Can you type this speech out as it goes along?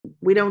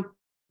we don't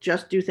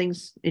just do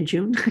things in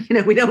June.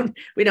 We don't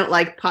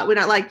like we're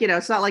not like,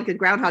 it's not like a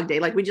Groundhog Day.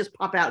 Like we just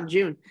pop out in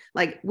June.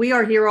 Like we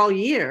are here all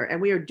year and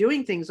we are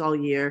doing things all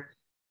year.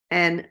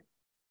 And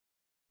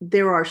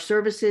there are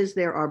services,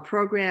 there are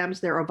programs,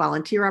 there are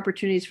volunteer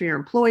opportunities for your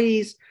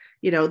employees.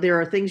 There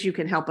are things you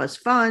can help us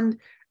fund.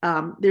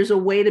 There's a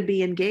way to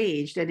be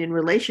engaged and in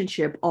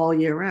relationship all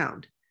year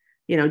round.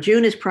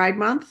 June is Pride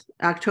Month.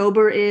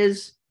 October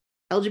is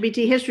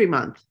LGBT History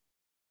Month.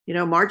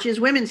 March is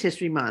Women's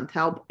History Month.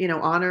 Help,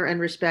 honor and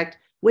respect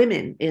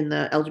women in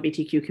the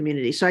LGBTQ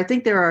community. So I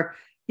think there are,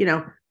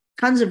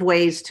 tons of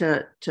ways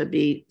to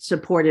be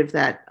supportive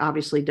that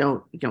obviously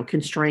don't,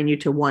 constrain you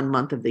to one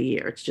month of the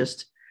year.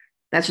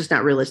 That's just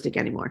not realistic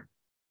anymore.